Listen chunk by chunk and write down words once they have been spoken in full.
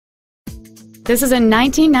This is a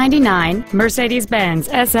 1999 Mercedes-Benz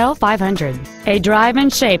SL500, a drive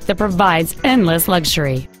and shape that provides endless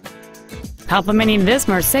luxury. Complementing this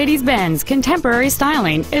Mercedes-Benz contemporary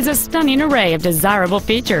styling is a stunning array of desirable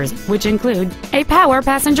features, which include a power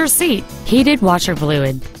passenger seat, heated washer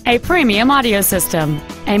fluid, a premium audio system,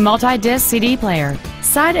 a multi-disc CD player,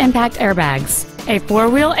 side impact airbags, a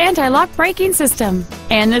four-wheel anti-lock braking system,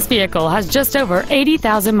 and this vehicle has just over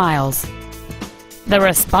 80,000 miles. The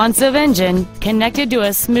responsive engine, connected to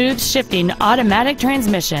a smooth shifting automatic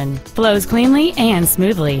transmission, flows cleanly and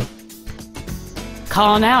smoothly.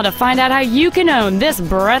 Call now to find out how you can own this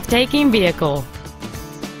breathtaking vehicle.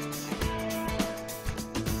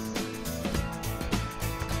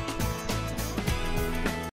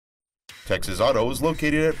 Texas Auto is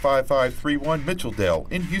located at 5531 Mitchelldale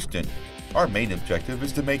in Houston. Our main objective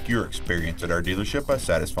is to make your experience at our dealership a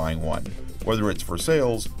satisfying one, whether it's for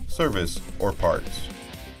sales, service, or parts.